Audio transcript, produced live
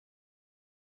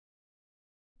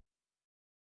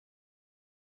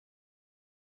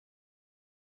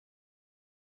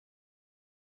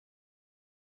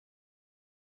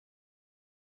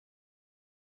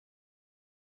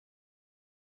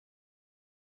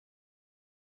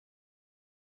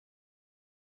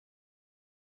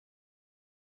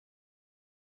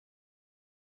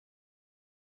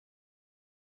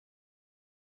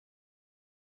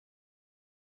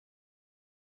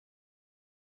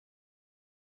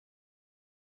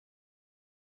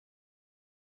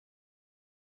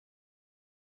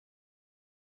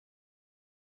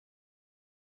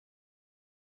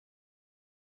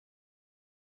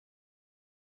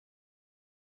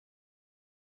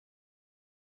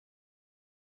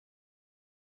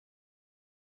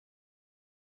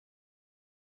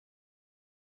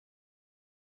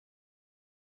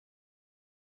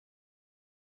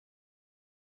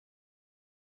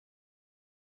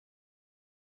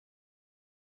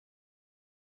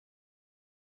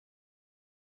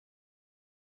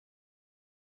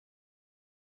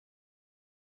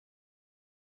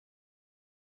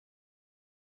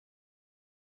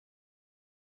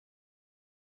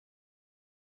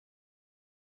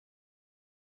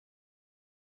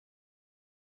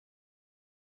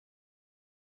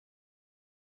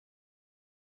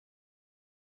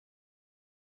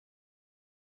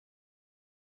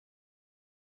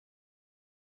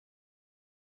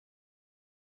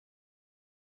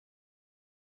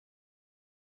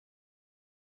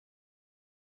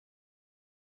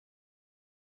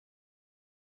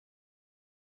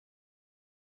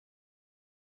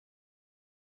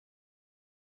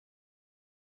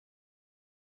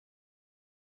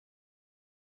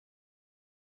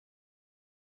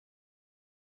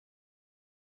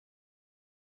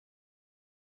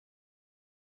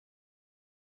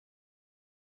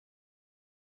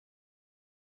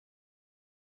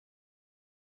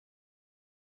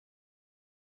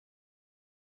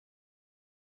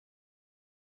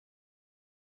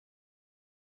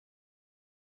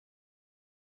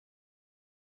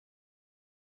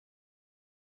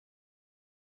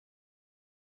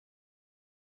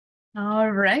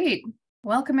All right.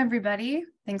 Welcome, everybody.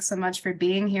 Thanks so much for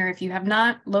being here. If you have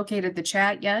not located the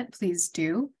chat yet, please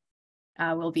do.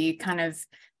 We'll be kind of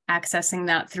accessing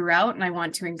that throughout, and I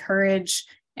want to encourage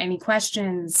any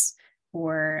questions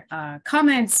or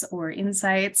comments or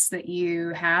insights that you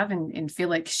have and feel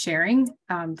like sharing,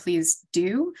 please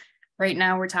do. Right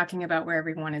now, we're talking about where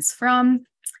everyone is from,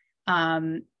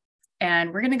 and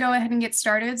we're going to go ahead and get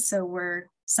started. So we're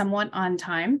somewhat on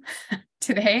time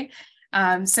today.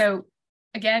 So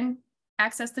again,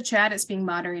 access the chat. It's being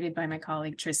moderated by my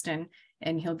colleague, Tristan,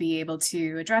 and he'll be able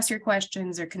to address your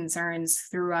questions or concerns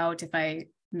throughout if I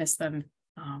miss them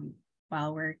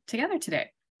while we're together today.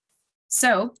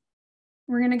 So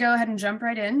we're going to go ahead and jump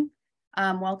right in.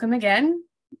 Welcome again.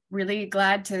 Really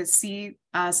glad to see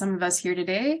some of us here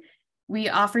today. We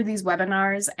offer these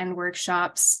webinars and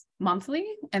workshops monthly,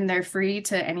 and they're free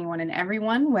to anyone and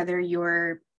everyone, whether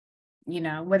you've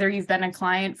been a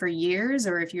client for years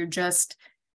or if you're just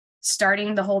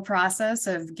starting the whole process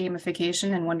of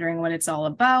gamification and wondering what it's all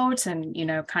about and,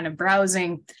 kind of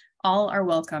browsing, all are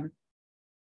welcome.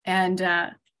 And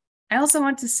I also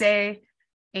want to say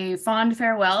a fond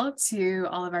farewell to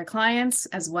all of our clients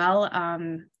as well.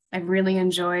 I've really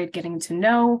enjoyed getting to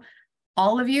know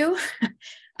all of you.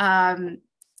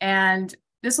 And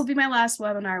this will be my last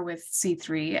webinar with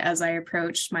C3 as I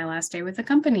approach my last day with the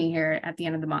company here at the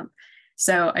end of the month.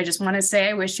 So I just want to say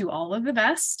I wish you all of the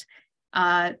best.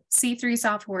 C3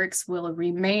 SoftWorks will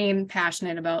remain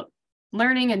passionate about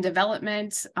learning and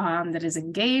development that is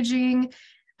engaging.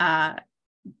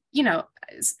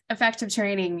 Effective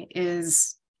training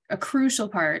is a crucial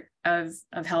part of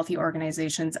healthy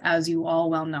organizations, as you all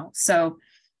well know. So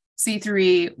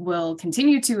C3 will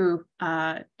continue to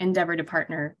endeavor to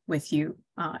partner with you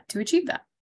to achieve that.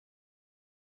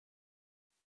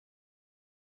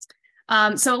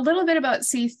 So a little bit about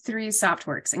C3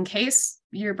 SoftWorks, in case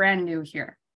you're brand new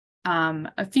here.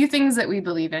 A few things that we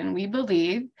believe in. We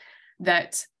believe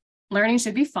that learning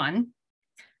should be fun.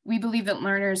 We believe that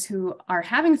learners who are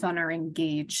having fun are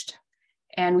engaged.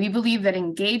 And we believe that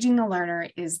engaging the learner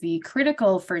is the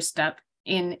critical first step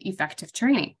in effective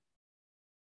training.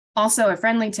 Also, a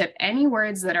friendly tip, any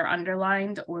words that are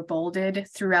underlined or bolded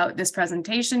throughout this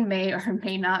presentation may or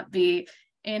may not be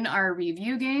in our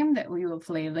review game that we will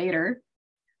play later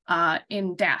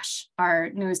in Dash, our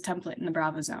newest template in the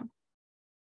Bravo Zone.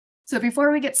 So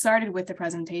before we get started with the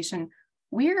presentation,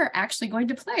 we're actually going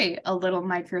to play a little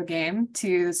micro game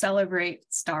to celebrate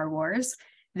Star Wars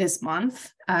this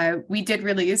month. We did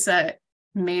release a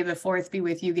May the 4th Be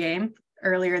With You game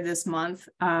earlier this month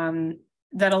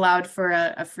that allowed for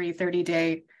a free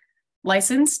 30-day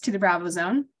license to the Bravo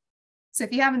Zone. So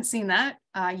if you haven't seen that,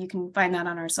 you can find that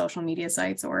on our social media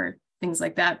sites or things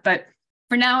like that. But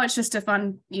for now, it's just a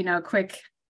fun, quick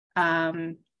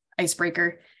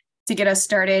icebreaker to get us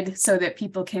started so that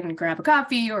people can grab a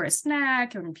coffee or a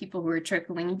snack, and people who are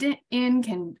trickling in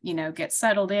can, get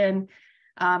settled in.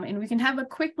 And we can have a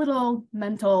quick little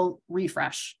mental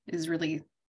refresh is really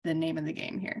the name of the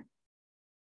game here.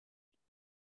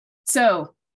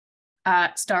 So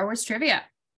Star Wars trivia.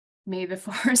 May the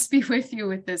Force be with you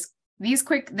with these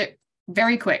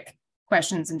very quick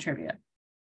questions and trivia.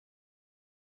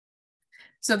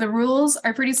 So the rules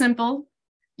are pretty simple.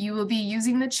 You will be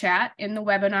using the chat in the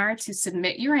webinar to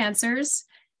submit your answers.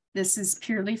 This is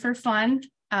purely for fun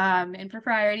and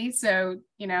propriety. So,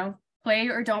 play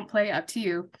or don't play, up to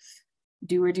you.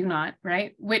 Do or do not,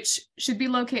 right? Which should be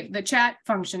located, the chat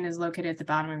function is located at the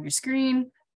bottom of your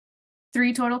screen.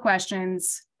 3 total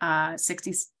questions, 20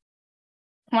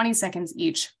 seconds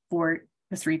each for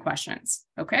the 3 questions,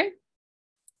 okay?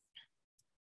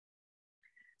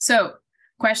 So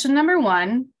question number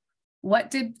 1, what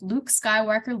did Luke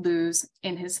Skywalker lose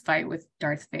in his fight with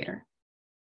Darth Vader?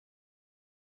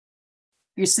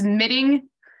 You're submitting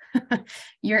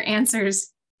your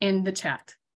answers in the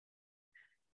chat.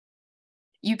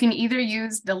 You can either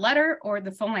use the letter or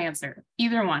the full answer,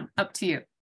 either one, up to you.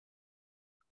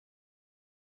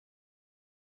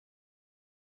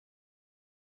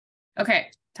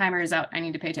 Okay, timer is out. I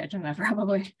need to pay attention to that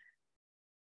probably.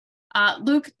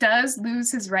 Luke does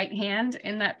lose his right hand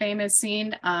in that famous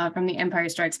scene from The Empire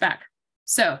Strikes Back.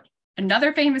 So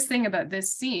another famous thing about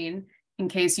this scene, in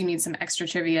case you need some extra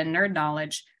trivia and nerd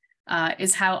knowledge,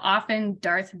 is how often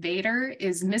Darth Vader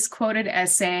is misquoted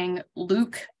as saying,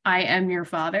 "Luke, I am your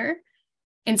father."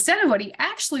 Instead of what he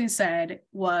actually said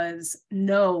was,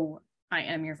 "No, I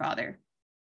am your father."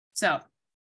 So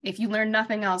if you learn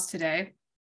nothing else today,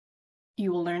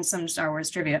 you will learn some Star Wars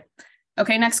trivia.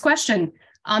 Okay, next question.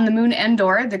 On the moon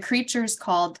Endor, the creatures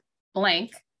called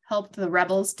blank helped the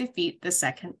rebels defeat the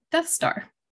second Death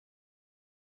Star.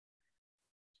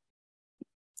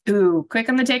 Ooh, quick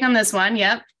on the take on this one.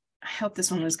 Yep. I hope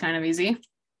this one was kind of easy.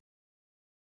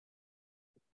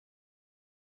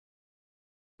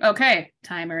 Okay,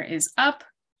 timer is up.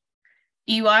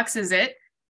 Ewoks is it.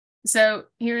 So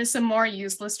here's some more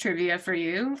useless trivia for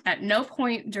you. At no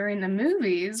point during the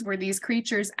movies were these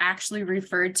creatures actually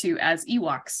referred to as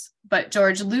Ewoks, but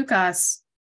George Lucas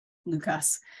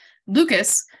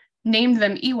named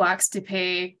them Ewoks to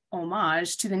pay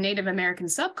homage to the Native American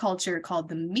subculture called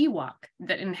the Miwok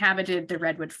that inhabited the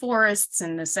redwood forests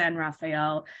in the San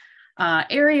Rafael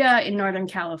area in Northern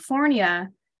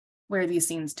California, where these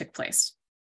scenes took place.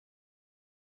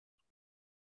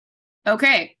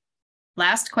 Okay,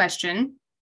 last question.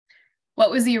 What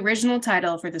was the original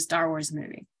title for the Star Wars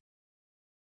movie?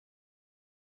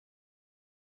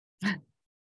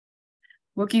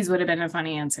 Wookiees would have been a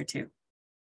funny answer too.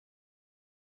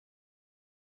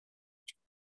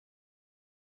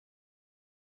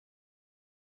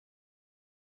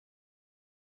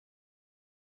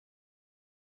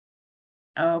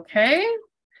 Okay.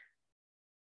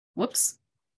 Whoops.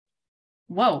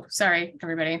 Whoa, sorry,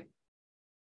 everybody.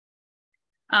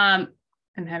 I'm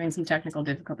having some technical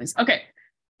difficulties. Okay.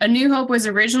 A New Hope was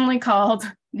originally called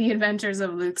The Adventures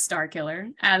of Luke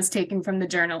Starkiller, as taken from the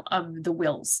Journal of the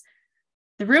Whills.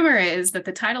 The rumor is that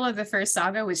the title of the first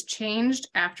saga was changed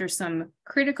after some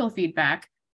critical feedback,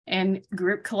 and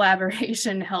group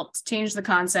collaboration helped change the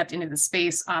concept into the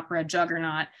space opera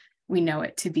juggernaut we know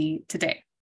it to be today.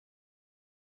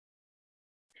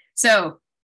 So,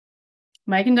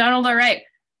 Mike and Donald, all right.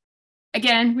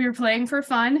 Again, we were playing for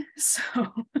fun, so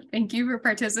thank you for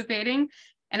participating.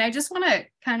 And I just want to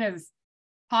kind of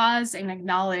pause and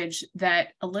acknowledge that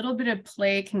a little bit of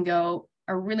play can go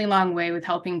a really long way with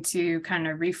helping to kind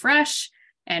of refresh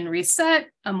and reset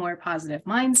a more positive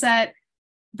mindset,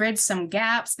 bridge some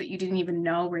gaps that you didn't even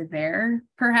know were there,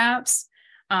 perhaps.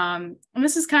 And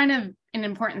this is kind of an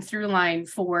important through line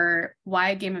for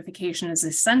why gamification is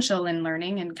essential in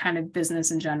learning and kind of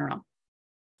business in general.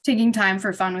 Taking time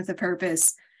for fun with a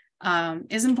purpose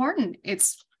is important.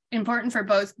 It's important for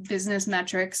both business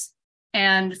metrics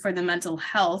and for the mental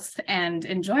health and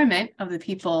enjoyment of the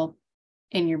people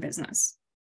in your business.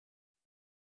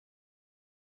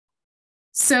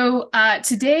 So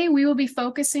today we will be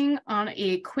focusing on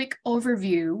a quick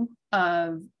overview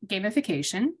of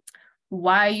gamification,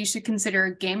 why you should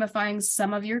consider gamifying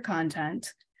some of your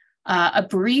content, a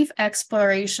brief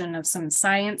exploration of some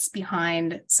science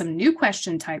behind some new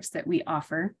question types that we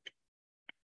offer,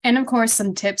 and of course,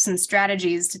 some tips and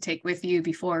strategies to take with you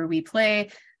before we play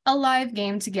a live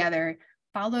game together,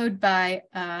 followed by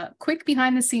a quick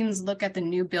behind the scenes look at the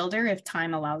new builder if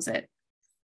time allows it.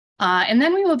 And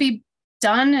then we will be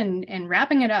done and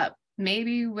wrapping it up,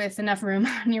 maybe with enough room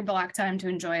on your block time to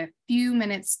enjoy a few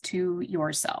minutes to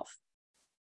yourself.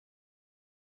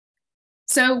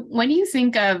 So when you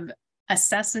think of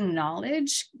assessing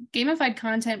knowledge, gamified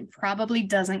content probably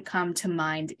doesn't come to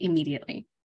mind immediately.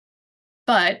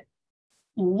 But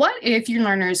what if your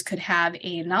learners could have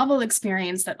a novel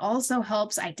experience that also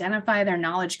helps identify their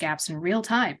knowledge gaps in real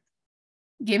time?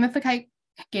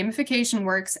 Gamification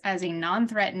works as a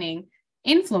non-threatening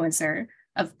influencer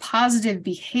of positive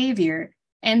behavior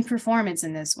and performance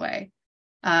in this way.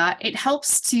 It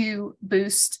helps to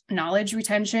boost knowledge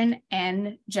retention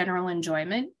and general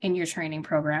enjoyment in your training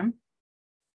program.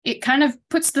 It kind of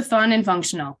puts the fun in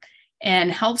functional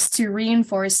and helps to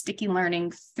reinforce sticky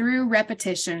learning through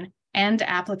repetition and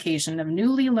application of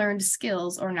newly learned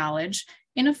skills or knowledge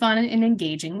in a fun and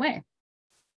engaging way.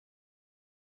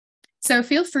 So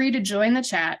feel free to join the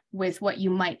chat with what you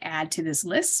might add to this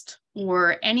list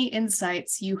or any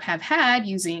insights you have had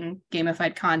using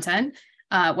gamified content.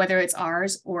 Whether it's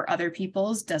ours or other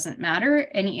people's, doesn't matter.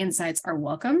 Any insights are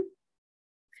welcome.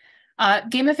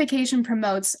 Gamification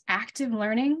promotes active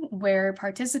learning where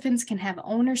participants can have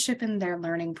ownership in their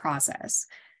learning process.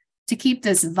 To keep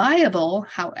this viable,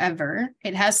 however,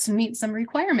 it has to meet some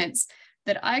requirements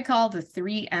that I call the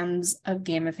 3 M's of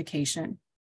gamification.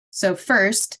 So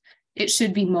first, it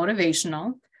should be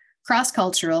motivational,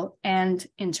 cross-cultural, and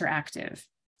interactive.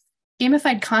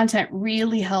 Gamified content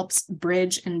really helps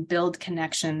bridge and build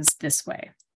connections this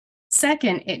way.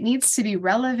 Second, it needs to be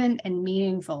relevant and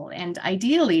meaningful, and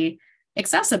ideally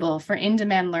accessible for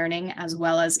in-demand learning as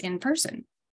well as in person.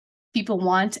 People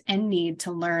want and need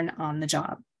to learn on the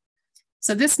job.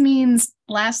 So this means,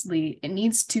 lastly, it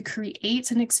needs to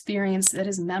create an experience that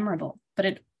is memorable, but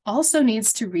it also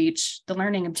needs to reach the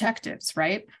learning objectives,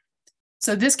 right?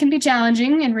 So this can be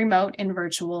challenging in remote and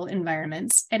virtual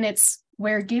environments, and it's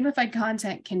where gamified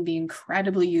content can be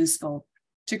incredibly useful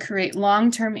to create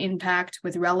long-term impact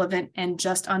with relevant and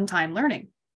just-on-time learning.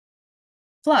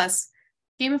 Plus,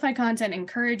 Gamified content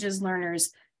encourages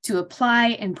learners to apply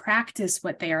and practice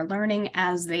what they are learning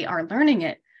as they are learning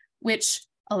it, which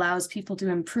allows people to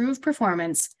improve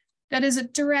performance that is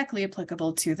directly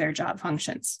applicable to their job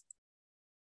functions.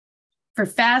 For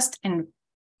fast and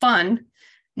fun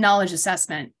knowledge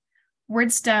assessment,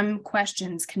 word STEM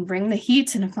questions can bring the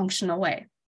heat in a functional way.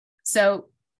 So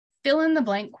fill in the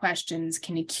blank questions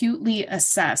can acutely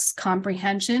assess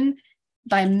comprehension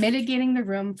by mitigating the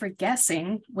room for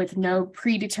guessing with no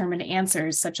predetermined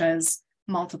answers, such as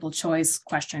multiple choice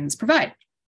questions provide.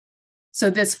 So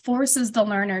this forces the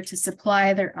learner to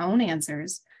supply their own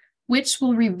answers, which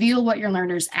will reveal what your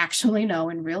learners actually know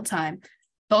in real time,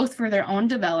 both for their own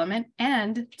development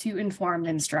and to inform the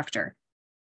instructor.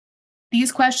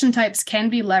 These question types can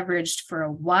be leveraged for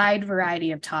a wide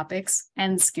variety of topics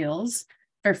and skills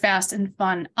for fast and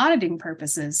fun auditing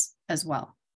purposes as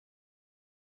well.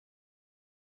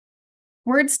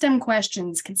 Word STEM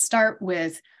questions can start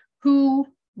with who,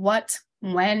 what,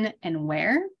 when, and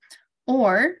where,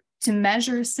 or to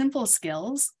measure simple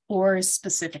skills or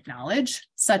specific knowledge,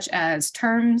 such as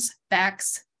terms,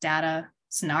 facts, data,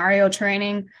 scenario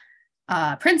training,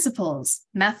 principles,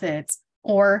 methods,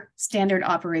 or standard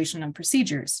operation and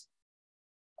procedures.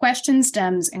 Question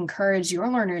stems encourage your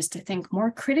learners to think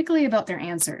more critically about their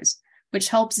answers, which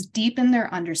helps deepen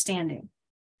their understanding.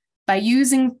 By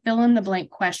using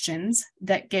fill-in-the-blank questions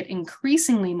that get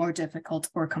increasingly more difficult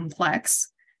or complex,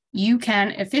 you can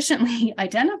efficiently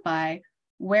identify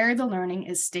where the learning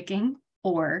is sticking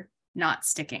or not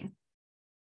sticking.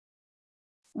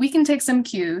 We can take some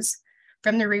cues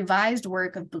from the revised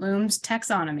work of Bloom's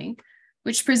taxonomy,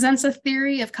 which presents a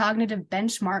theory of cognitive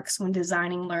benchmarks when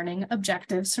designing learning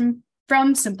objectives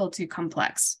from simple to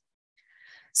complex.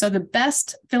 So the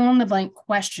best fill-in-the-blank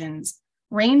questions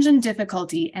range in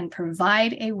difficulty and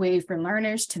provide a way for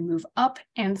learners to move up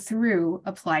and through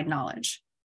applied knowledge.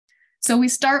 So we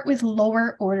start with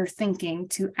lower order thinking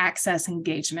to access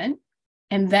engagement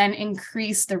and then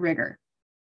increase the rigor.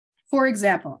 For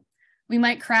example, we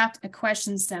might craft a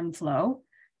question stem flow,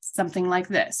 something like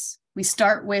this. We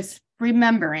start with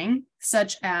remembering,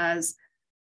 such as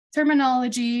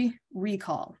terminology,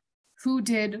 recall, who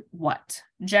did what,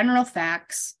 general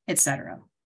facts, etc.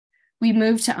 We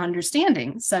move to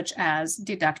understanding, such as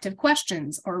deductive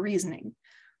questions or reasoning,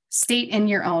 state in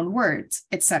your own words,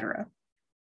 etc.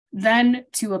 Then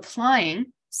to applying,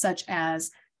 such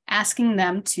as asking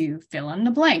them to fill in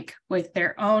the blank with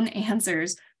their own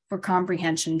answers for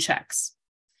comprehension checks.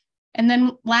 And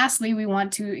then lastly, we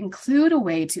want to include a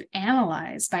way to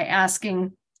analyze by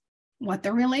asking what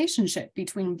the relationship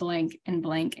between blank and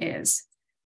blank is.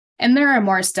 And there are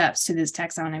more steps to this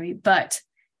taxonomy, but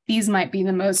these might be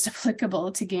the most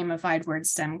applicable to gamified word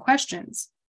STEM questions.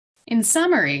 In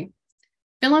summary,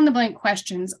 fill-in-the-blank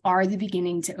questions are the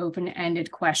beginning to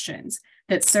open-ended questions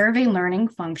that serve a learning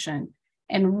function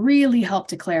and really help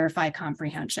to clarify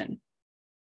comprehension.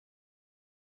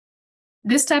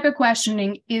 This type of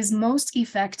questioning is most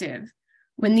effective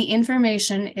when the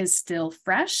information is still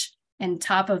fresh and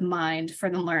top of mind for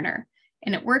the learner,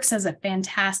 and it works as a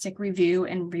fantastic review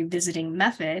and revisiting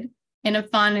method in a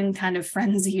fun and kind of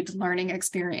frenzied learning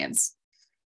experience.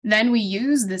 Then we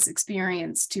use this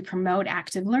experience to promote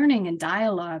active learning and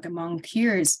dialogue among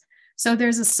peers. So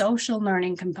there's a social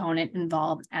learning component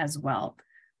involved as well,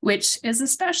 which is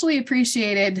especially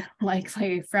appreciated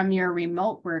likely from your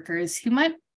remote workers who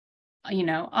might,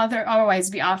 otherwise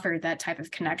be offered that type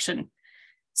of connection.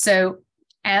 So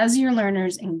as your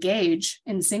learners engage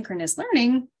in synchronous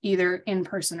learning, either in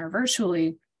person or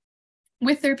virtually,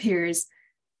 with their peers,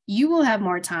 you will have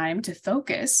more time to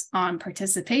focus on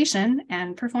participation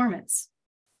and performance.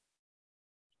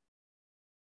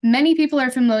 Many people are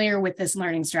familiar with this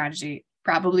learning strategy,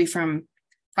 probably from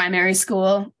primary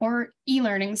school or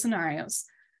e-learning scenarios.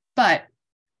 But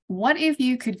what if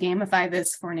you could gamify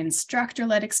this for an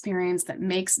instructor-led experience that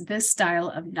makes this style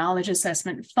of knowledge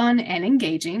assessment fun and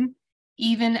engaging,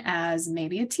 even as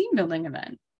maybe a team building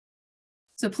event?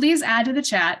 So please add to the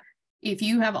chat if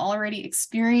you have already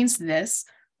experienced this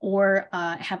or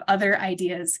have other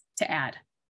ideas to add.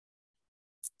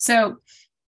 So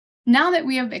now that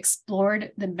we have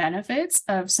explored the benefits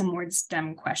of some word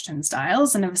STEM question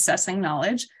styles and of assessing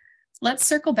knowledge, let's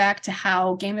circle back to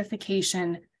how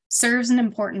gamification serves an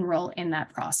important role in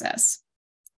that process.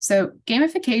 So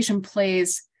gamification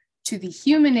plays to the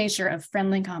human nature of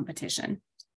friendly competition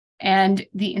and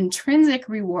the intrinsic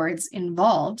rewards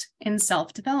involved in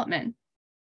self-development.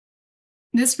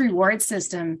 This reward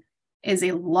system is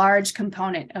a large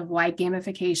component of why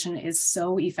gamification is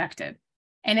so effective.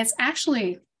 And it's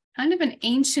actually kind of an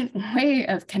ancient way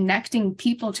of connecting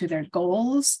people to their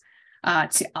goals,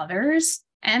 to others,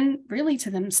 and really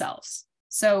to themselves.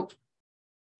 So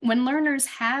when learners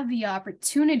have the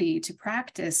opportunity to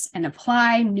practice and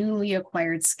apply newly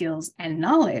acquired skills and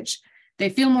knowledge, they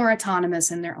feel more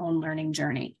autonomous in their own learning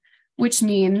journey, which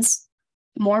means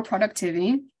more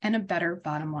productivity and a better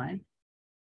bottom line.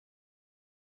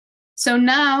 So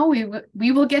now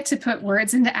we will get to put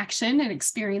words into action and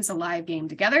experience a live game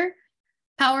together,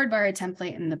 powered by a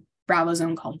template in the Bravo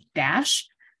Zone called Dash,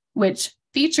 which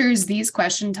features these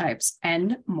question types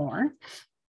and more.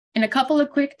 And a couple of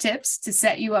quick tips to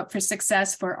set you up for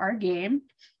success for our game.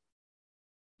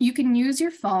 You can use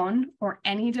your phone or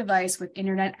any device with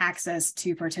internet access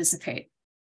to participate.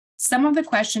 Some of the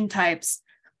question types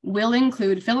will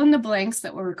include fill in the blanks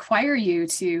that will require you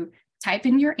to type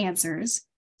in your answers.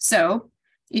 So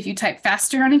if you type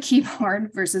faster on a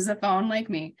keyboard versus a phone like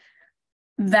me,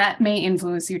 that may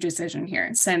influence your decision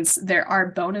here, since there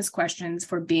are bonus questions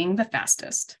for being the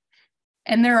fastest.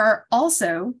 And there are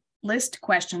also list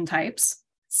question types,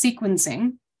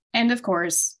 sequencing, and of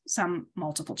course, some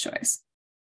multiple choice.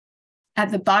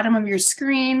 At the bottom of your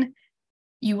screen,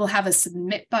 you will have a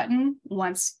submit button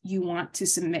once you want to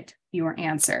submit your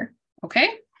answer, okay?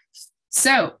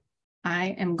 So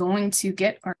I am going to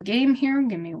get our game here.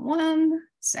 Give me 1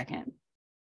 second.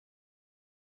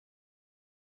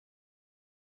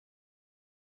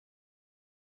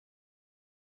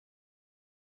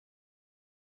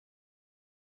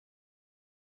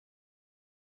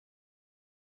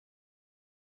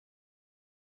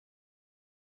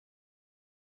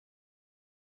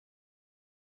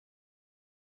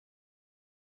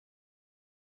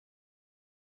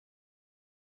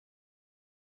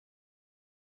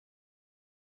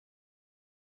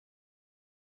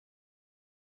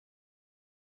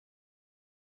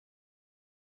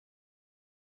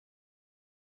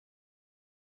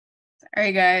 All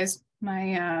right, guys,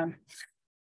 my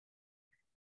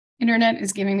internet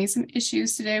is giving me some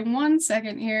issues today. 1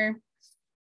 second here.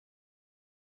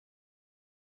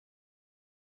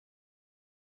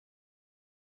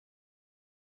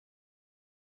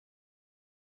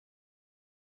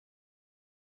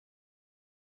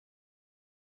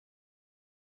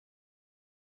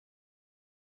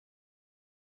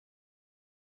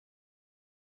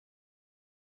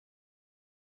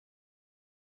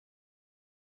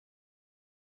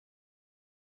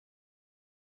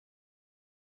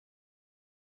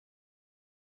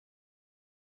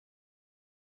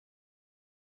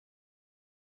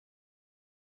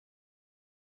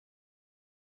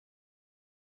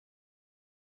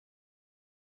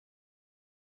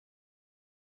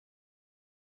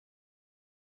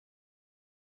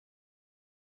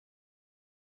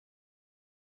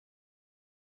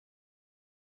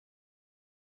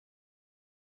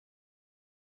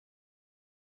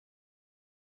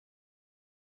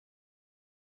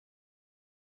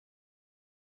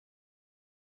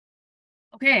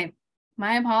 Okay,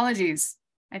 my apologies.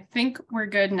 I think we're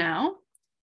good now.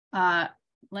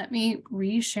 Let me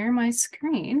reshare my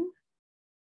screen.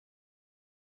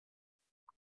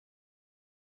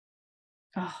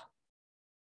 Oh,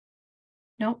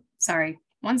 nope, sorry.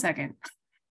 1 second.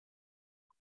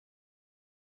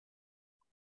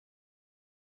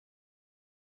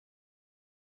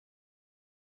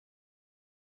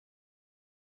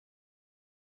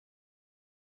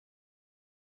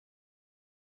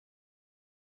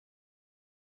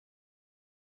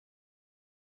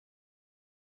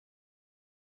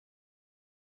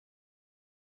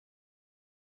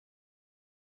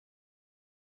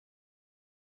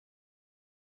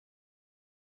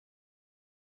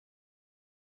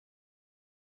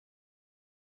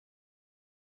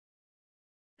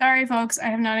 Sorry, folks, I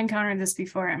have not encountered this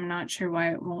before. I'm not sure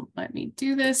why it won't let me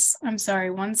do this. I'm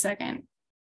sorry, 1 second.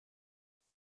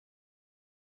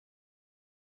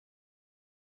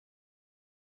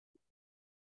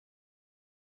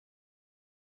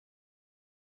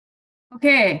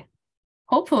 Okay,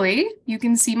 hopefully you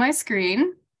can see my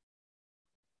screen.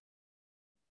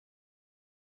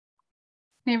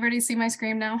 Can everybody see my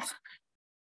screen now?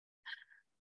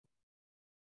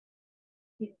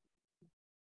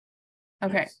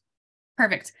 Okay,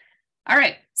 perfect. All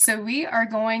right, so we are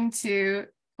going to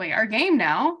play our game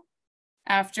now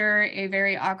after a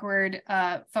very awkward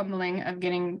fumbling of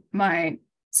getting my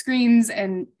screens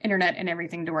and internet and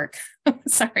everything to work.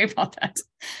 Sorry about that.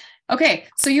 Okay,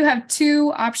 so you have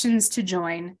 2 options to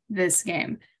join this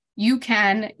game. You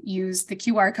can use the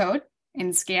QR code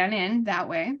and scan in that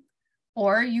way,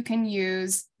 or you can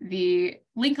use the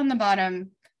link on the bottom,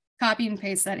 copy and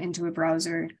paste that into a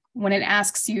browser. When it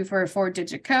asks you for a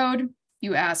 4-digit code,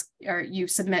 you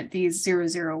submit the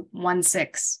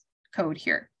 0016 code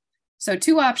here. So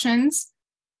 2 options.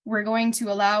 We're going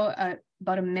to allow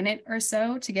about a minute or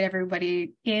so to get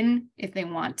everybody in if they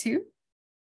want to.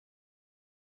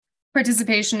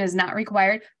 Participation is not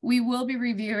required. We will be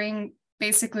reviewing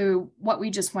basically what we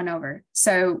just went over.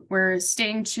 So we're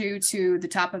staying true to the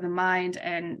top of the mind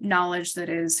and knowledge that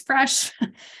is fresh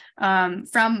from,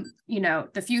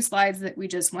 the few slides that we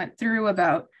just went through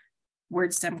about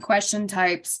word stem question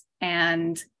types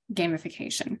and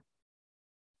gamification.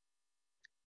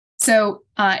 So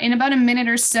in about a minute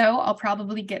or so, I'll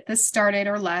probably get this started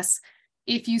or less.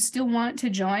 If you still want to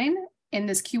join and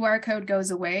this QR code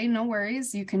goes away, no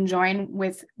worries. You can join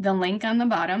with the link on the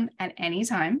bottom at any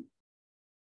time.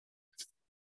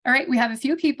 All right, we have a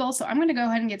few people, so I'm going to go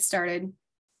ahead and get started.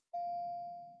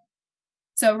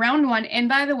 So round one, and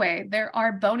by the way, there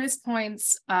are bonus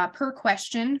points per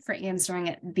question for answering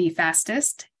it the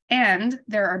fastest, and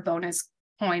there are bonus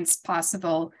points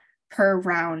possible per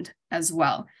round as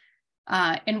well.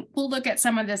 And we'll look at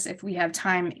some of this if we have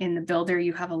time in the builder.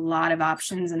 You have a lot of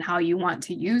options in how you want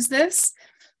to use this.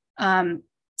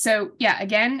 So yeah,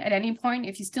 again, at any point,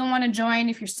 if you still want to join,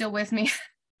 if you're still with me,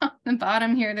 on the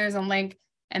bottom here, there's a link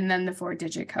and then the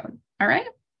 4-digit code. All right.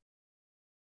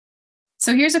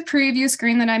 So here's a preview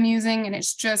screen that I'm using, and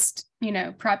it's just,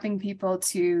 prepping people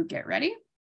to get ready.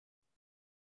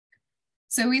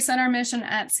 So we said our mission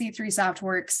at C3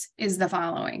 SoftWorks is the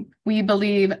following. We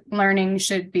believe learning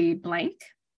should be blank.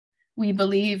 We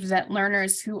believe that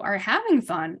learners who are having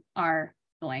fun are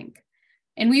blank.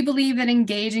 And we believe that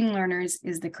engaging learners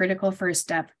is the critical first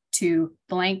step to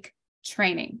blank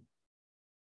training.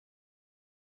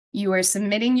 You are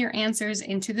submitting your answers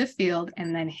into the field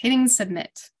and then hitting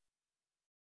submit.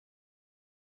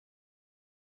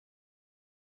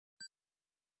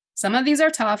 Some of these are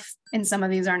tough and some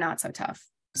of these are not so tough.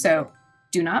 So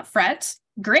do not fret.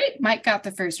 Great, Mike got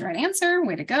the first right answer.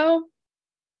 Way to go.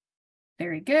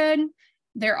 Very good.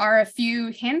 There are a few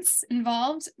hints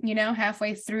involved,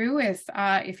 halfway through.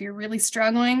 If you're really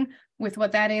struggling with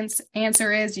what that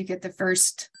answer is, you get the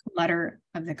first letter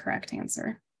of the correct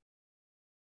answer.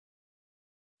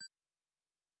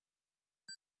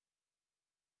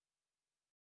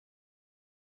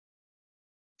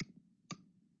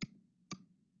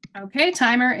 Okay,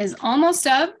 timer is almost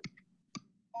up.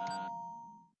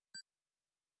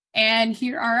 And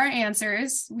here are our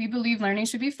answers. We believe learning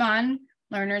should be fun.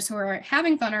 Learners who are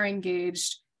having fun are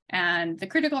engaged. And the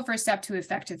critical first step to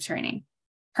effective training.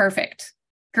 Perfect.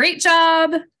 Great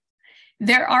job.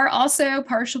 There are also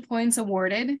partial points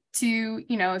awarded to,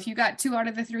 if you got 2 out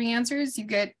of the 3 answers, you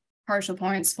get partial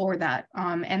points for that.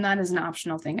 And that is an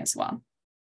optional thing as well.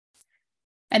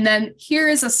 And then here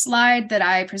is a slide that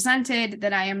I presented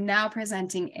that I am now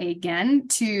presenting again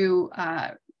to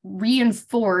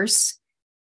reinforce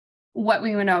what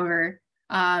we went over.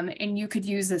 And you could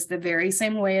use this the very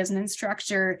same way as an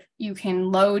instructor. You can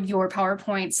load your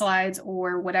PowerPoint slides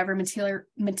or whatever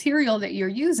material that you're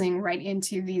using right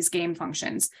into these game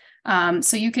functions.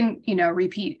 So you can,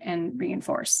 repeat and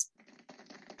reinforce.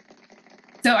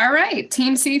 So, all right,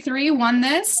 Team C3 won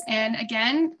this. And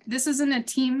again, this is in a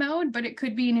team mode, but it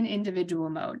could be in an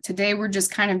individual mode. Today, we're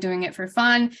just kind of doing it for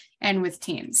fun and with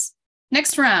teams.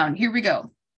 Next round, here we go.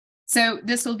 So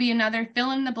this will be another fill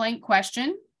in the blank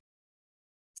question.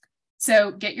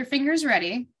 So get your fingers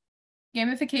ready.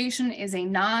 Gamification is a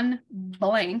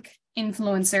non-blank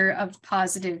influencer of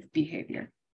positive behavior.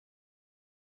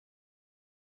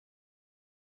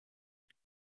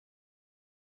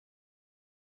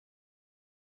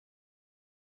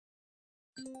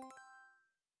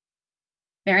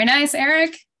 Very nice,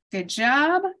 Eric. Good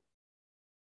job.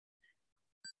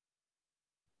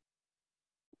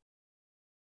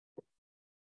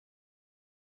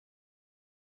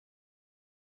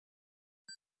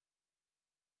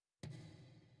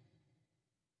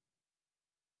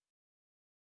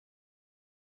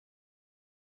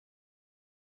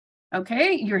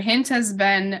 Okay, your hint has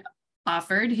been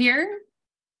offered here.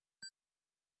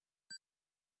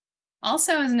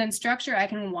 Also, as an instructor, I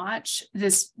can watch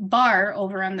this bar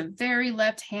over on the very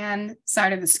left-hand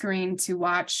side of the screen to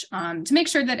watch, to make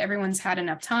sure that everyone's had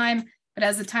enough time. But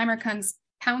as the timer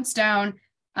counts down,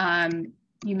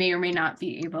 you may or may not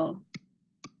be able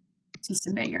to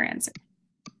submit your answer.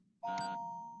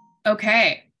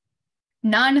 Okay,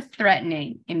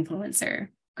 non-threatening influencer.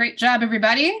 Great job,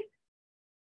 everybody.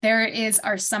 There is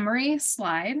our summary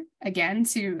slide, again,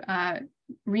 to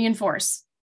reinforce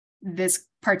this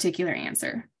particular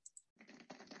answer.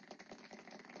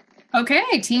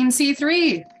 Okay, Team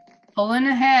C3, pulling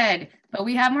ahead, but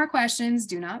we have more questions,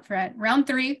 do not fret. Round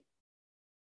 3.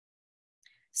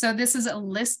 So this is a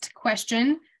list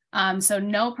question. So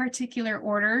no particular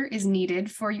order is needed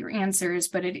for your answers,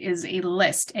 but it is a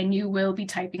list and you will be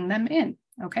typing them in,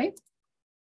 okay?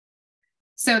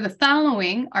 So the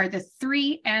following are the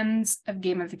 3 M's of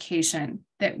gamification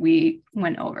that we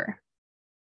went over.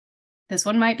 This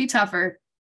one might be tougher.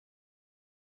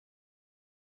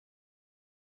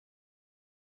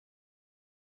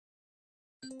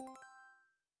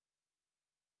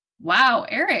 Wow,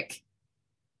 Eric.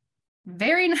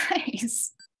 Very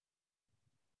nice.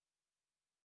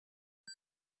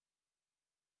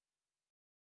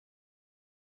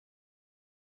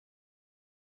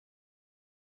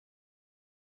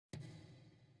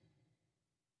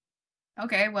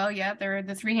 Okay, well, yeah, there are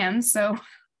the 3 M's, so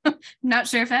not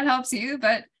sure if that helps you,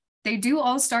 but they do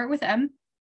all start with M.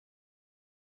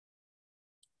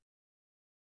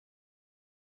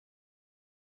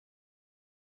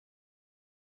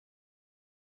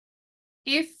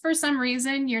 If for some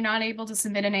reason you're not able to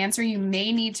submit an answer, you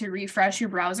may need to refresh your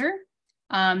browser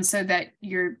so that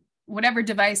whatever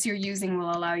device you're using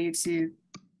will allow you to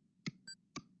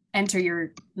enter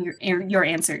your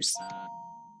answers.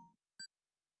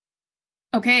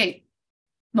 Okay,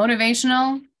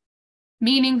 motivational,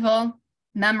 meaningful,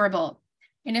 memorable.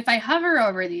 And if I hover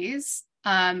over these,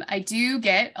 I do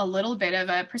get a little bit of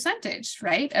a percentage,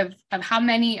 right, of how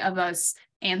many of us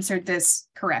answered this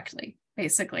correctly,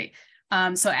 basically.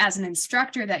 So as an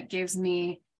instructor, that gives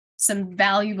me some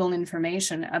valuable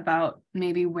information about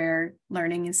maybe where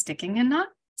learning is sticking and not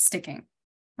sticking,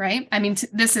 right? I mean,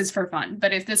 this is for fun,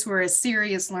 but if this were a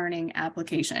serious learning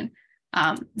application,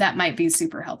 that might be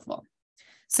super helpful.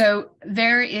 So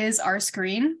there is our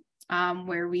screen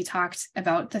where we talked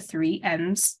about the 3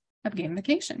 M's of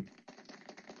gamification.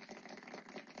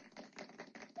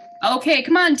 Okay,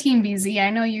 come on, Team BZ. I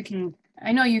know you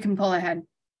can pull ahead.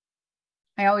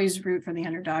 I always root for the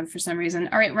underdog for some reason.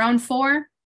 All right, round 4.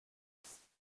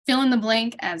 Fill in the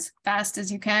blank as fast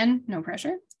as you can, no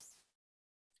pressure.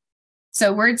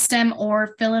 So word stem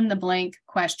or fill in the blank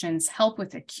questions help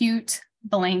with acute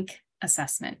blank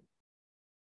assessment.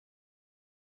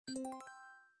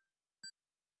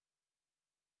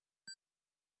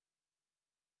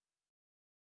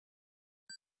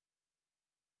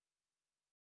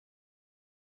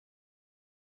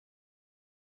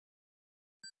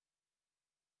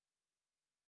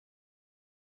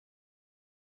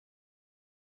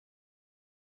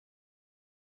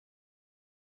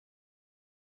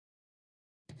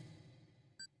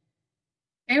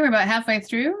 Okay, we're about halfway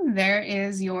through. There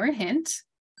is your hint.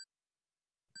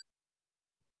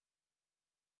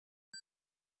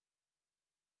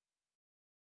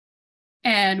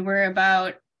 And we're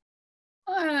about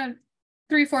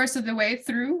 3/4 of the way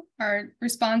through our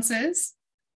responses.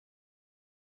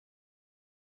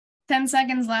 10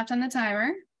 seconds left on the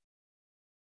timer.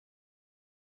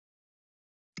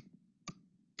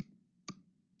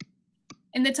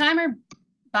 And the timer,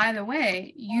 by the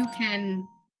way, you can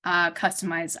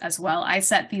customize as well. I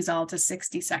set these all to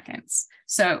 60 seconds.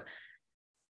 So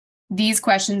these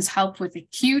questions help with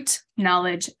acute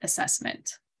knowledge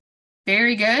assessment.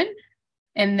 Very good.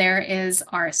 And there is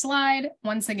our slide,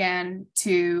 once again,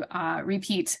 to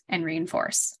repeat and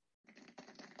reinforce.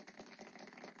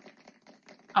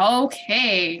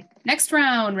 Okay, next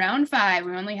round, round 5.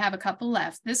 We only have a couple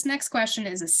left. This next question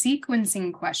is a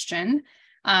sequencing question.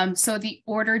 So the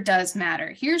order does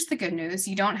matter. Here's the good news.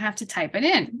 You don't have to type it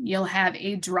in. You'll have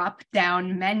a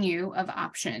drop-down menu of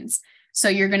options. So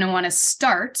you're going to want to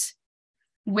start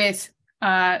with,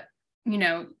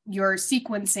 your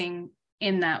sequencing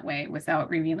in that way without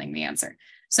revealing the answer.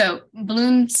 So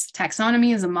Bloom's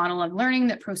taxonomy is a model of learning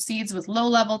that proceeds with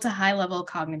low-level to high-level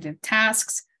cognitive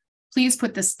tasks. Please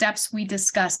put the steps we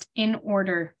discussed in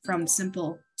order from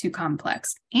simple to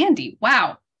complex. Andy,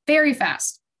 wow, very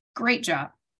fast. Great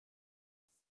job.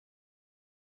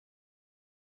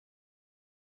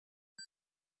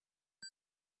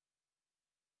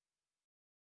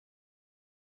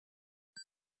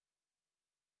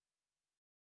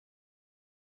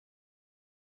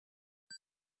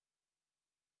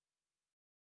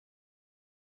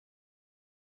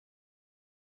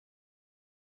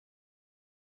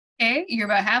 Okay, you're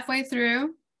about halfway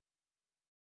through.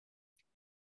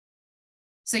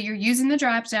 So you're using the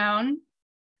drop down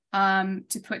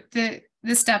to put the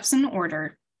steps in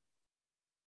order.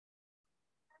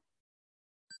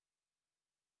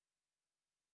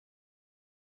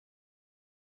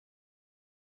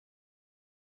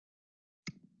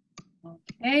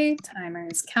 Okay, timer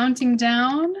is counting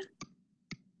down.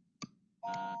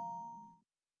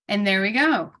 And there we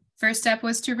go. First step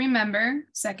was to remember.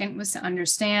 Second was to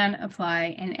understand,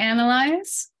 apply, and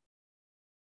analyze.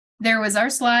 There was our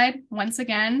slide once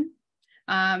again.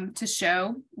 to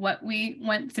show what we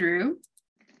went through.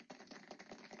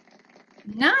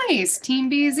 Nice,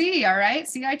 Team BZ. All right.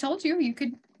 See, I told you,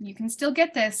 you can still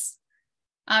get this.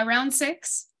 Round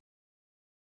 6.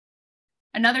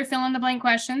 Another fill in the blank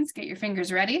questions. Get your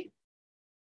fingers ready.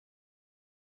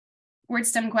 Word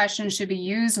stem questions should be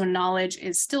used when knowledge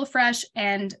is still fresh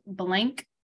and blank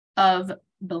of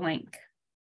blank.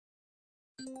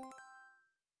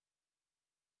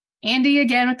 Andy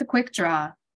again with the quick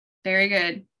draw. Very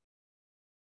good.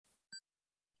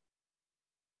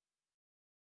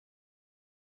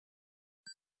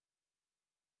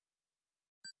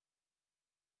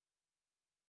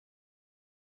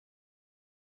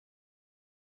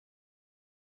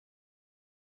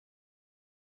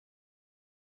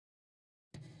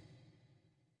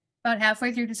 About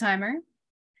halfway through the timer.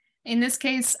 In this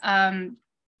case,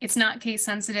 it's not case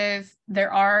sensitive.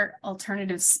 There are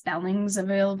alternative spellings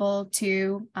available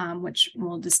too, which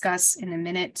we'll discuss in a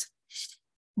minute.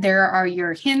 There are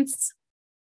your hints,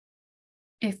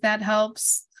 if that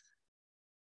helps.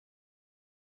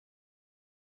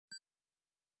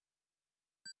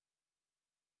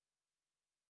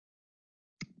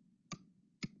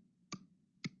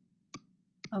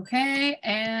 Okay,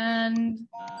 and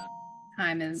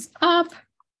time is up.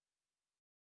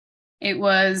 It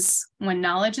was when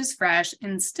knowledge is fresh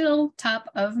and still top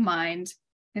of mind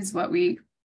is what we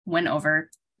went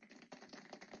over.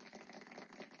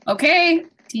 Okay,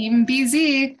 Team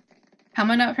BZ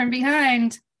coming up from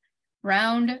behind.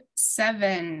 Round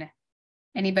 7.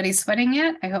 Anybody sweating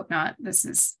yet? I hope not. This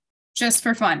is just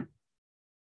for fun.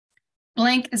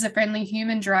 Blank is a friendly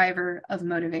human driver of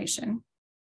motivation.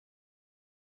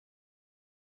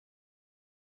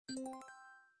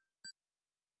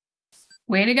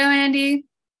 Way to go, Andy.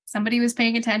 Somebody was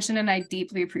paying attention and I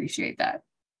deeply appreciate that.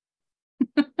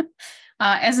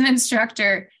 As an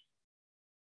instructor,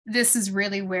 this is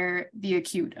really where the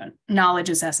acute knowledge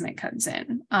assessment comes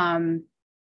in.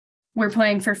 We're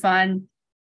playing for fun,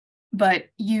 but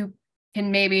you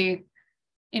can maybe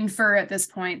infer at this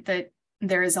point that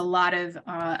there is a lot of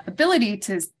ability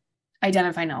to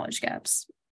identify knowledge gaps.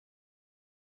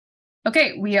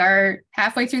 Okay, we are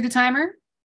halfway through the timer.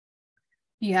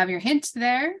 You have your hint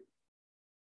there.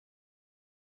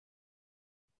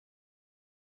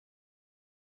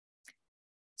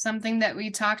 Something that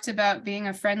we talked about being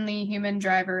a friendly human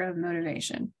driver of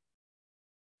motivation.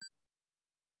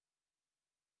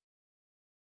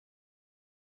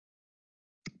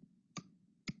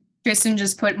 Tristan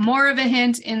just put more of a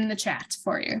hint in the chat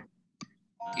for you.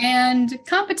 And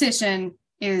competition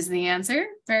is the answer.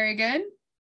 Very good.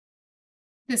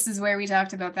 This is where we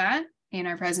talked about that in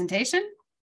our presentation.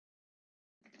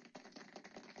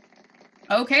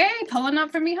 Okay, pulling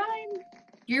up from behind.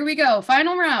 Here we go.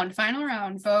 Final round,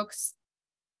 folks.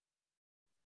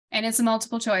 And it's a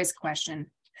multiple choice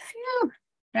question. Phew,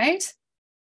 right?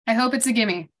 I hope it's a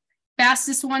gimme.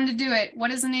 Fastest one to do it.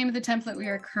 What is the name of the template we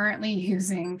are currently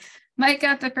using? Mike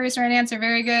got the first right answer.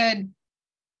 Very good.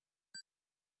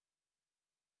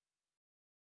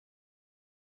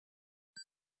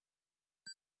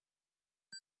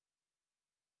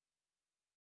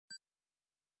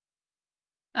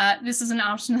 This is an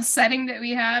optional setting that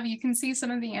we have. You can see some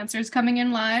of the answers coming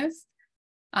in live.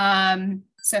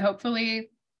 So hopefully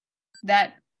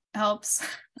that helps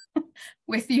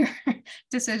with your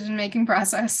decision-making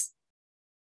process.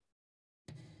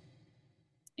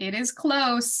 It is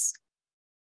close.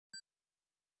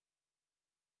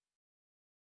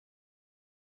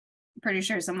 I'm pretty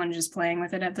sure someone's just playing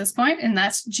with it at this point, and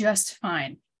that's just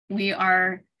fine. We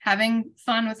are having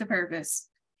fun with a purpose.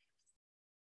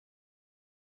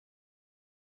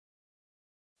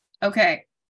 Okay,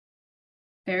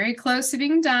 very close to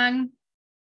being done.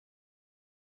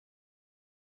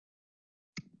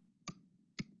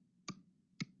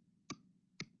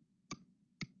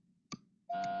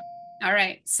 All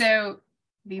right, so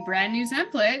the brand new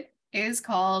template is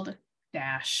called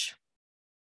Dash.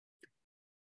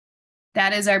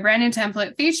 That is our brand new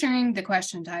template featuring the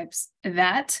question types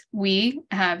that we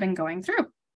have been going through.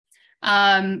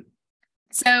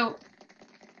 So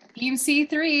Team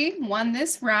C3 won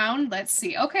this round. Let's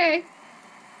see. Okay.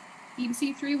 Team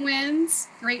C3 wins.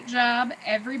 Great job,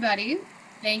 everybody.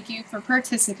 Thank you for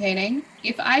participating.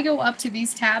 If I go up to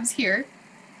these tabs here,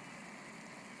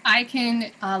 I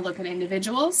can look at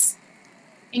individuals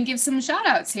and give some shout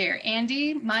outs here.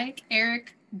 Andy, Mike,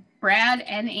 Eric, Brad,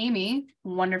 and Amy.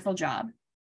 Wonderful job.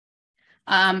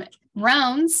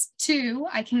 Rounds 2,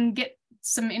 I can get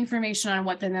some information on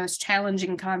what the most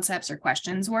challenging concepts or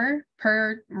questions were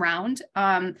per round.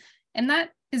 And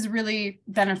that is really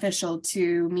beneficial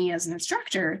to me as an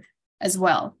instructor as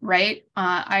well, right?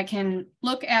 I can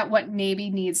look at what maybe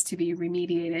needs to be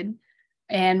remediated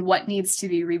and what needs to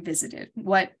be revisited,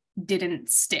 what didn't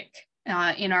stick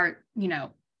in our,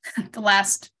 the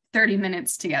last 30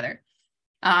 minutes together.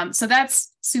 So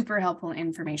that's super helpful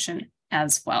information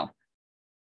as well.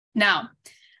 Now,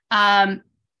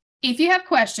 if you have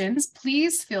questions,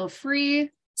 please feel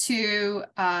free to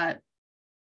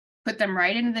put them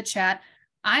right into the chat.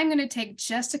 I'm going to take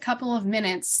just a couple of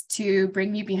minutes to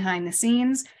bring you behind the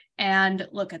scenes and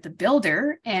look at the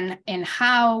builder and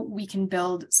how we can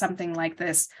build something like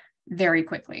this very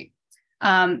quickly.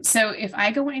 So if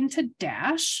I go into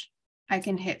Dash, I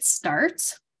can hit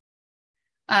start.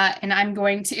 And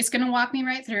it's going to walk me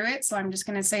right through it. So I'm just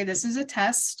going to say this is a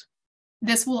test.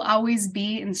 This will always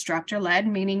be instructor-led,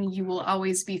 meaning you will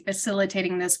always be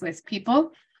facilitating this with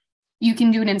people. You can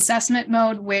do an assessment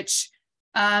mode, which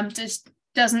just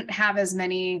doesn't have as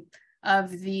many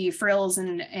of the frills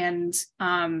and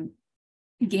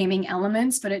gaming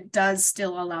elements, but it does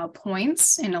still allow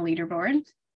points in a leaderboard.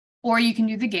 Or you can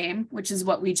do the game, which is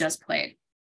what we just played.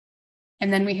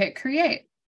 And then we hit create.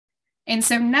 And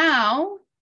so now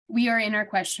we are in our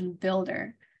question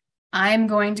builder. I'm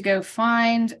going to go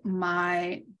find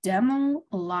my demo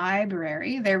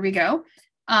library. There we go.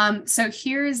 So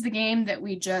here is the game that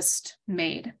we just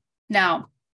made. Now,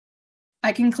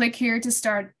 I can click here to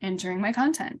start entering my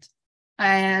content.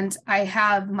 And I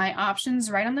have my options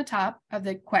right on the top of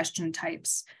the question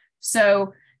types.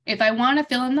 So if I want to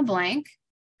fill in the blank,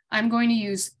 I'm going to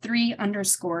use 3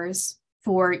 underscores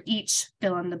for each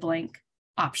fill in the blank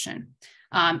option.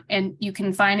 And you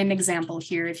can find an example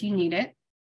here if you need it.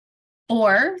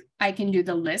 Or I can do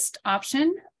the list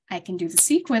option, I can do the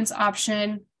sequence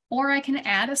option, or I can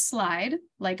add a slide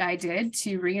like I did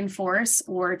to reinforce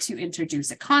or to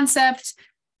introduce a concept,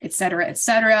 et cetera, et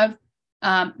cetera.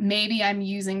 Maybe I'm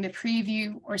using the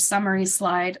preview or summary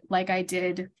slide like I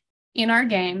did in our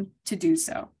game to do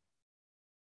so.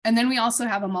 And then we also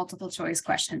have a multiple choice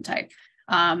question type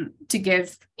to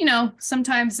give,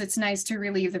 sometimes it's nice to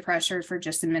relieve the pressure for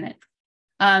just a minute.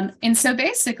 And so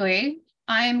basically,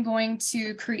 I'm going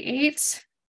to create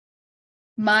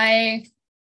my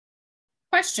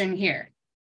question here.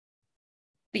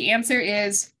 The answer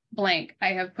is blank. I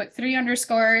have put 3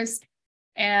 underscores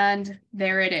and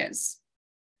there it is.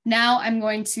 Now I'm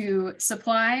going to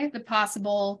supply the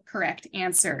possible correct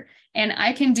answer and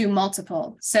I can do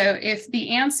multiple. So if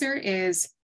the answer is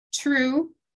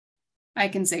true, I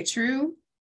can say true.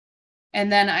 And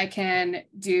then I can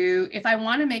do, if I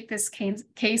want to make this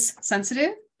case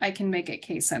sensitive, I can make it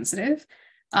case sensitive.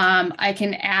 I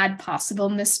can add possible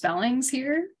misspellings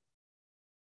here,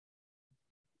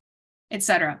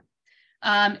 etc.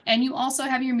 And you also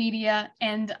have your media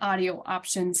and audio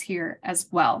options here as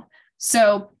well.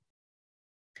 So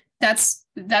that's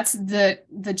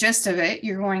the gist of it.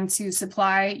 You're going to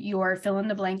supply your fill in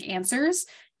the blank answers,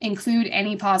 include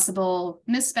any possible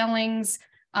misspellings.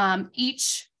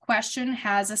 Each question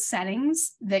has a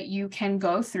settings that you can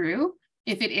go through.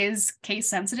 If it is case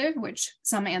sensitive, which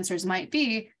some answers might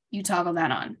be, you toggle that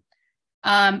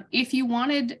on. If you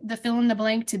wanted the fill in the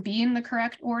blank to be in the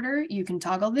correct order, you can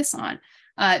toggle this on.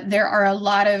 There are a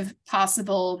lot of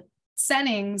possible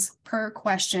settings per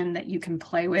question that you can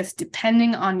play with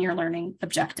depending on your learning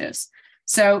objectives.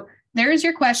 So there's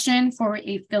your question for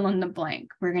a fill in the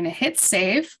blank. We're going to hit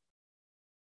save.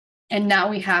 And now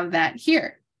we have that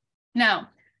here. Now,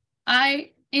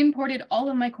 I imported all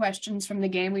of my questions from the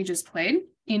game we just played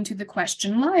into the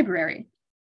question library.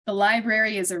 The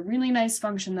library is a really nice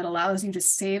function that allows you to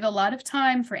save a lot of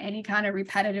time for any kind of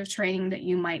repetitive training that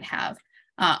you might have.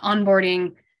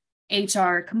 Onboarding,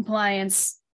 HR,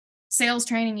 compliance, sales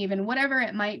training, even whatever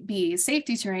it might be,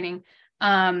 safety training,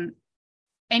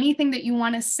 anything that you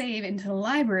want to save into the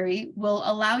library will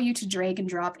allow you to drag and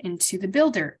drop into the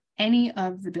builder, any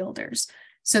of the builders.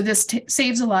 So this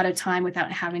saves a lot of time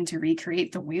without having to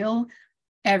recreate the wheel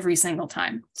every single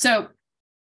time. So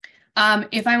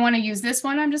if I want to use this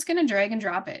one, I'm just going to drag and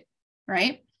drop it,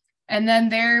 right? And then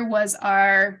there was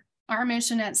our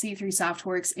mission at C3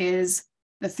 SoftWorks is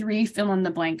the 3 fill in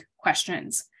the blank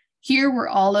questions. Here were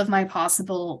all of my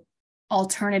possible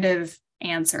alternative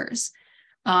answers.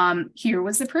 Here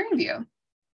was the preview.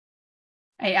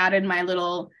 I added my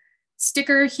little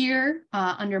sticker here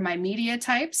under my media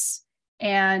types.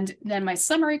 And then my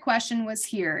summary question was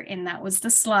here, and that was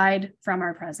the slide from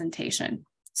our presentation.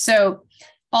 So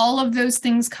all of those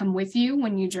things come with you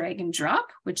when you drag and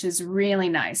drop, which is really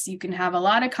nice. You can have a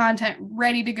lot of content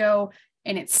ready to go,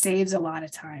 and it saves a lot of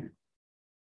time.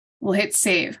 We'll hit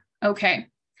save. Okay.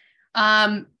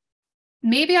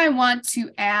 Maybe I want to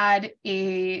add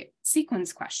a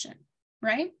sequence question,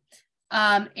 right?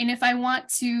 And if I want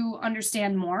to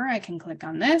understand more, I can click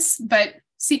on this, but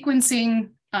sequencing,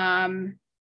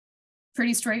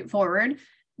 pretty straightforward.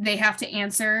 They have to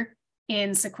answer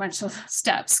in sequential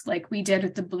steps like we did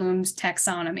with the Bloom's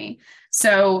taxonomy.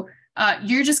 So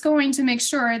you're just going to make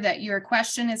sure that your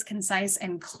question is concise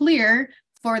and clear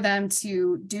for them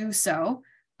to do so.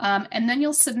 And then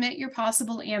you'll submit your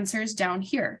possible answers down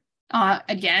here.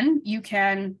 Again, you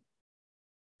can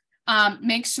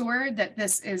make sure that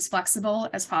this is flexible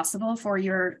as possible for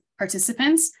your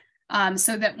participants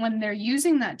so that when they're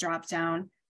using that dropdown,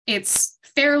 it's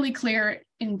fairly clear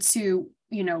into,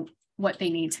 what they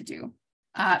need to do.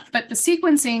 But the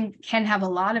sequencing can have a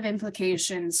lot of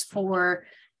implications for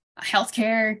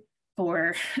healthcare,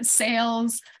 for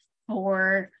sales,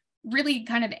 for really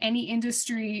kind of any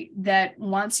industry that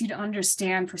wants you to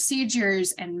understand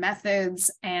procedures and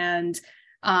methods and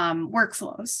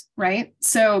workflows, right?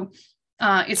 So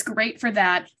it's great for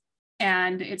that.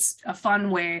 And it's a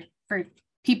fun way for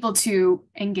people to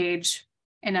engage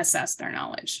and assess their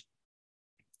knowledge.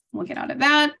 We'll get out of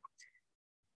that.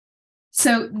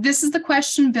 So this is the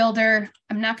question builder.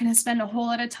 I'm not going to spend a whole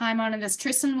lot of time on this.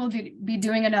 Tristan will be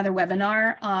doing another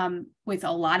webinar with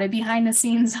a lot of behind the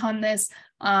scenes on this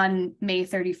on May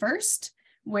 31st,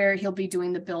 where he'll be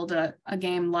doing the Build a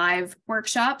Game live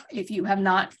workshop. If you have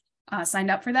not signed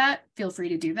up for that, feel free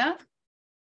to do that.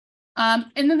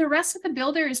 And then the rest of the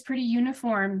builder is pretty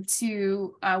uniform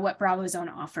to what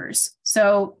BravoZone offers.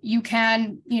 So you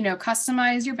can,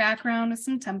 customize your background with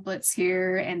some templates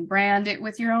here and brand it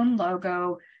with your own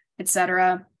logo,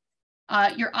 etc.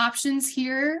 Your options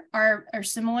here are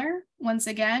similar. Once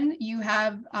again, you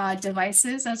have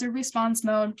devices as a response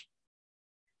mode.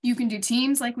 You can do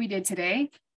teams like we did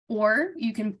today, or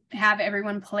you can have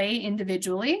everyone play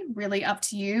individually, really up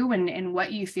to you and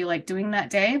what you feel like doing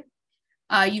that day.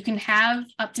 You can have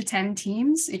up to 10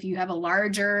 teams if you have a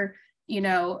larger,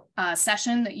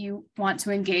 session that you want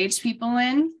to engage people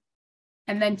in.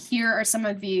 And then here are some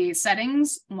of the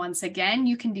settings. Once again,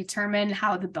 you can determine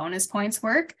how the bonus points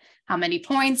work, how many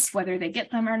points, whether they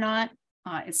get them or not,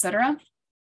 etc.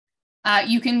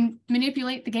 You can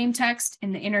manipulate the game text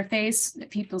in the interface that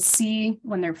people see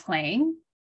when they're playing.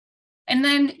 And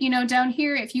then, down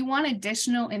here, if you want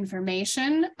additional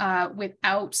information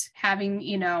without having,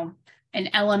 an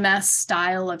LMS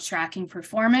style of tracking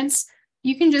performance,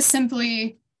 you can just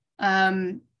simply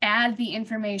add the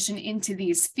information into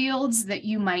these fields that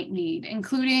you might need,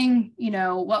 including,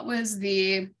 what was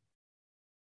the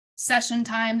session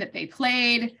time that they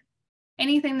played,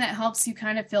 anything that helps you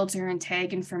kind of filter and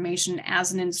tag information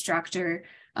as an instructor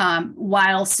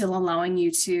while still allowing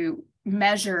you to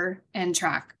measure and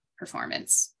track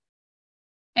performance.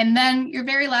 And then your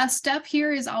very last step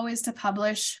here is always to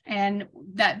publish. And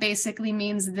that basically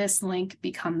means this link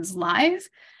becomes live.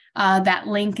 That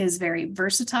link is very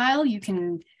versatile. You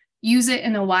can use it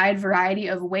in a wide variety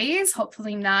of ways,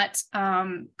 hopefully not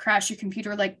crash your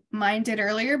computer like mine did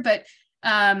earlier, but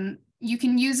you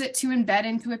can use it to embed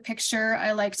into a picture.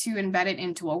 I like to embed it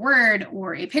into a Word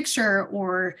or a picture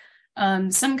or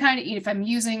some kind of, if I'm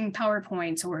using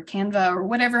PowerPoint or Canva or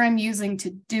whatever I'm using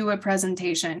to do a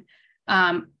presentation.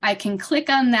 I can click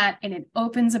on that and it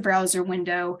opens a browser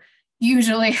window,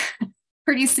 usually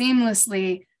pretty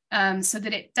seamlessly, so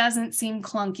that it doesn't seem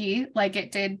clunky like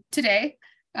it did today,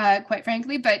 quite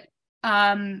frankly, but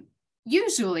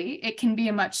usually it can be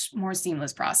a much more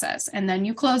seamless process. And then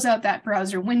you close out that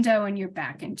browser window and you're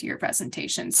back into your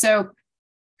presentation. So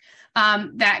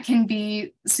that can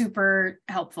be super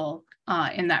helpful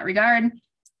in that regard.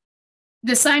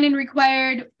 The sign-in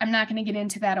required, I'm not going to get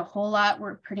into that a whole lot.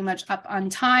 We're pretty much up on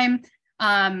time.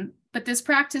 But this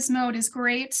practice mode is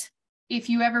great. If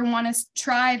you ever want to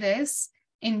try this,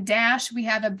 in Dash, we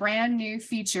have a brand new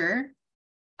feature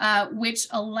which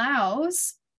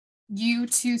allows you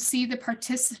to see the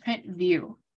participant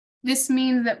view. This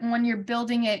means that when you're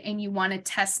building it and you want to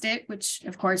test it, which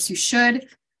of course you should,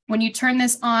 when you turn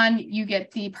this on, you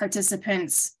get the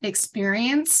participant's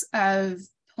experience of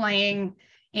playing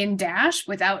in Dash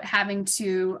without having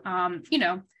to,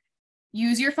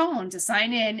 use your phone to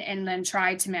sign in and then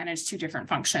try to manage two different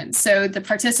functions. So the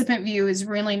participant view is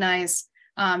really nice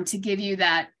to give you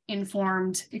that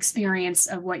informed experience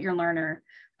of what your learner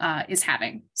is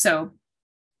having. So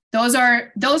those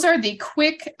are the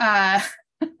quick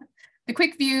the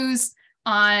quick views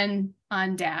on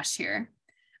Dash here.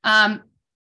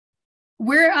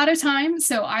 We're out of time,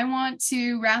 so I want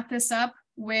to wrap this up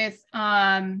with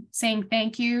saying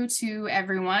thank you to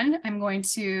everyone. I'm going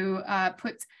to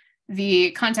put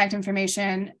the contact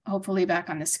information hopefully back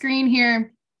on the screen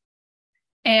here.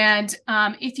 And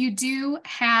if you do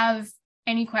have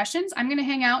any questions. I'm going to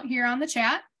hang out here on the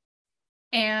chat.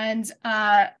 And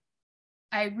I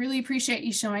really appreciate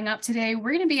you showing up today.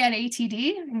 We're going to be at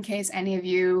ATD in case any of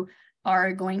you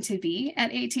are going to be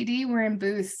at ATD. We're in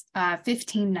booth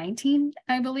 1519,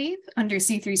 I believe, under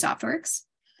C3 SoftWorks.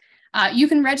 You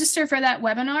can register for that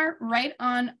webinar right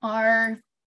on our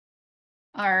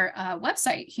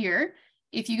website here.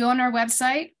 If you go on our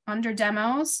website under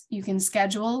demos, you can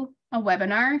schedule a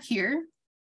webinar here.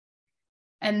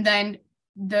 And then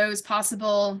those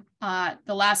possible, the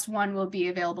last one will be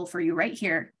available for you right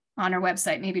here on our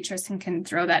website. Maybe Tristan can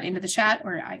throw that into the chat,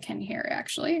 or I can here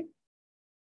actually.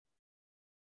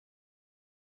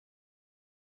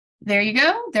 There you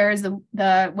go. There's the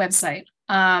website.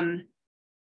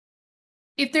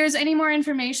 If there's any more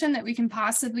information that we can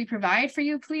possibly provide for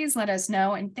you, please let us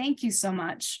know. And thank you so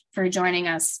much for joining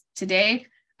us today.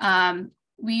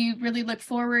 We really look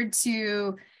forward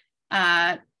to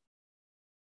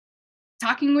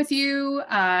talking with you,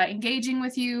 engaging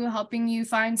with you, helping you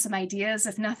find some ideas,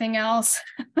 if nothing else,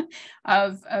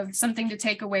 of something to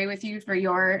take away with you for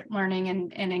your learning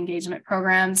and engagement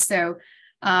programs. So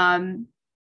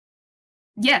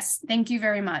yes, thank you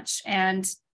very much. And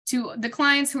to the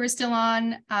clients who are still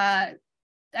on,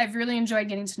 I've really enjoyed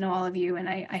getting to know all of you, and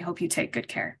I hope you take good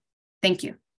care. Thank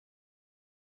you.